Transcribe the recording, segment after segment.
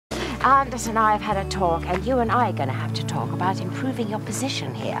Anders and I have had a talk, and you and I are going to have to talk about improving your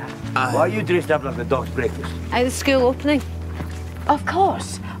position here. Why are you dressed up like a dog's breakfast? The school opening. Of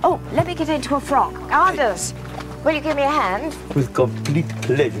course. Oh, let me get into a frock. Anders, will you give me a hand? With complete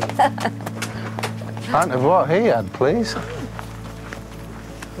pleasure. Pint of what he had, please.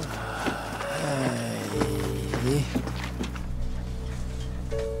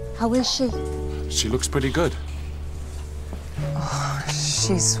 How is she? She looks pretty good. Oh,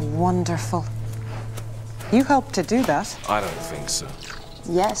 she's wonderful. You helped to do that. I don't think so.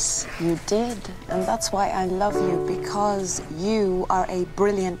 Yes, you did. And that's why I love you, because you are a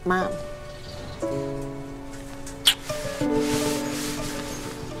brilliant man.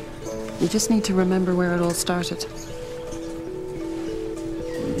 You just need to remember where it all started.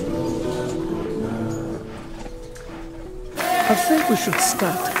 I think we should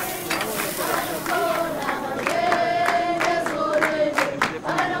start.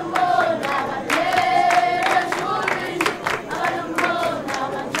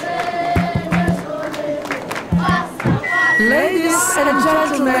 Ladies and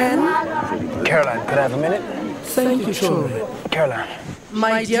gentlemen. Caroline, could I have a minute? Thank you, children. Caroline.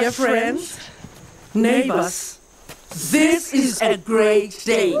 My dear friends, neighbors, this is a great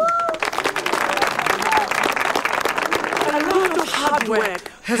day. A lot of hard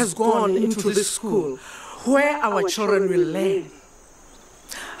work has gone into this school where our children will learn.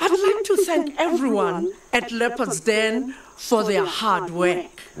 I'd like to thank everyone at Leopard's Den for their hard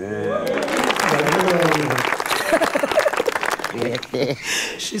work.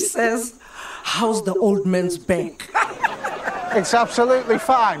 She says, how's the old man's back? It's absolutely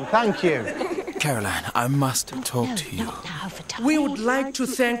fine, thank you. Caroline, I must talk to you. We would like to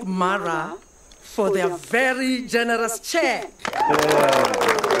thank Mara for their very generous check.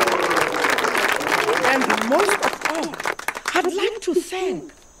 And most of all, I'd like to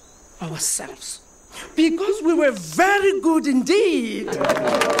thank ourselves, because we were very good indeed.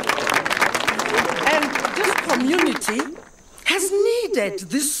 And this community has needed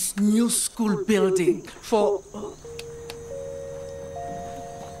this new school building for...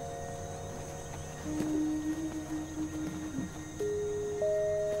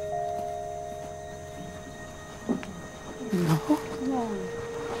 No.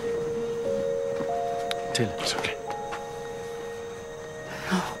 Till it's okay.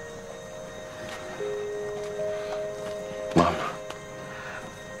 No. Mom,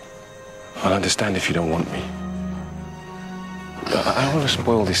 I'll understand if you don't want me. I don't want to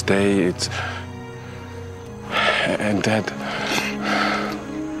spoil this day. It's... And Dad...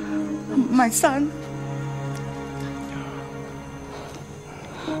 My son.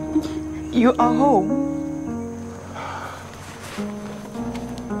 You are home.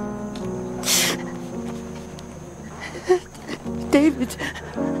 David.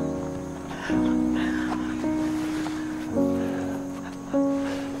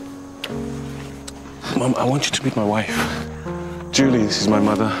 Mom, I want you to meet my wife. Julie, this is my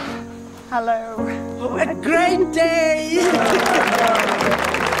mother. Hello. Oh, a great day!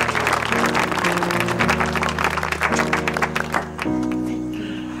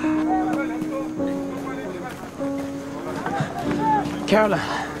 Caroline,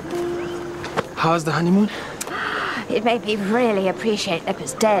 how's the honeymoon? It made me really appreciate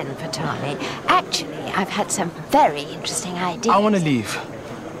Leopard's Den, Patani. Actually, I've had some very interesting ideas. I want to leave.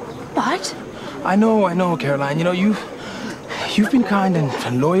 What? I know, Caroline. You know, you've been kind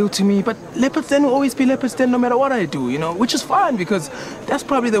and loyal to me, but Leopard's Den will always be Leopard's Den no matter what I do, you know, which is fine because that's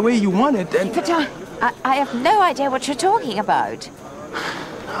probably the way you want it. And But I have no idea what you're talking about.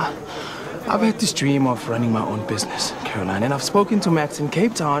 I've had this dream of running my own business, Caroline, and I've spoken to Max in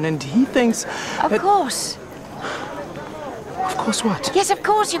Cape Town, and he thinks Of course. Of course what? Yes, of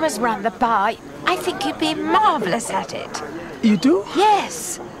course you must run the bar. I think you'd be marvelous at it. You do?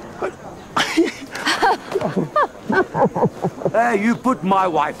 Yes. Hey, you put my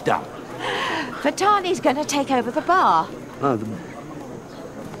wife down. Patani's going to take over the bar. Oh,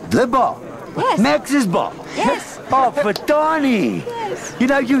 the bar? Yes. Max's bar? Yes. Oh, Fatani. Yes. You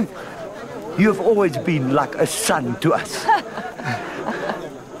know, you've always been like a son to us.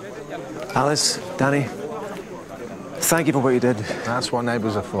 Alice, Danny, thank you for what you did. That's what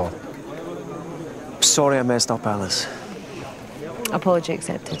neighbours are for. Sorry I messed up, Alice. Apology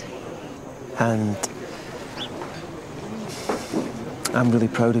accepted. And I'm really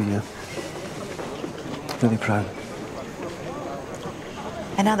proud of you. Really proud.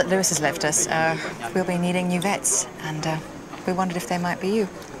 And now that Lewis has left us, we'll be needing new vets, and we wondered if they might be you.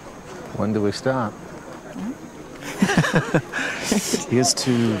 When do we start? Here's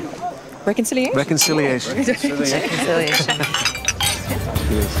to... Reconciliation? Reconciliation. Reconciliation.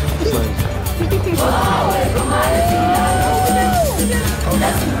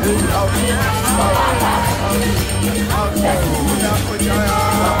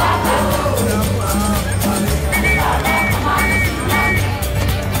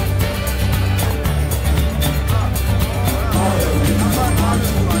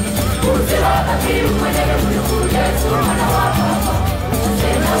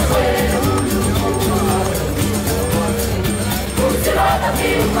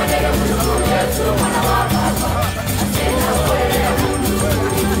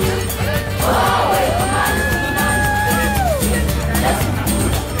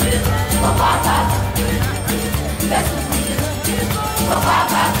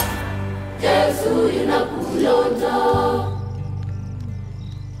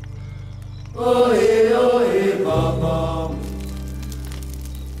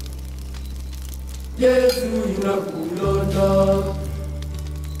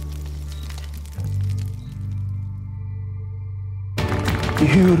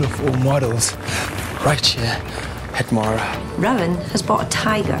 Beautiful models right here at Mara. Rowan has bought a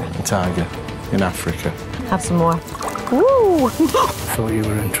tiger. A tiger in Africa. Have some more. Ooh! Thought you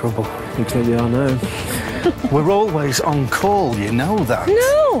were in trouble. You clearly are now. We're always on call, you know that.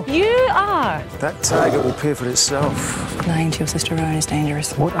 No, you are. That tiger will pay for itself. Lying to your sister Rowan is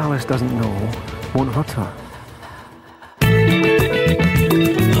dangerous. What Alice doesn't know won't hurt her.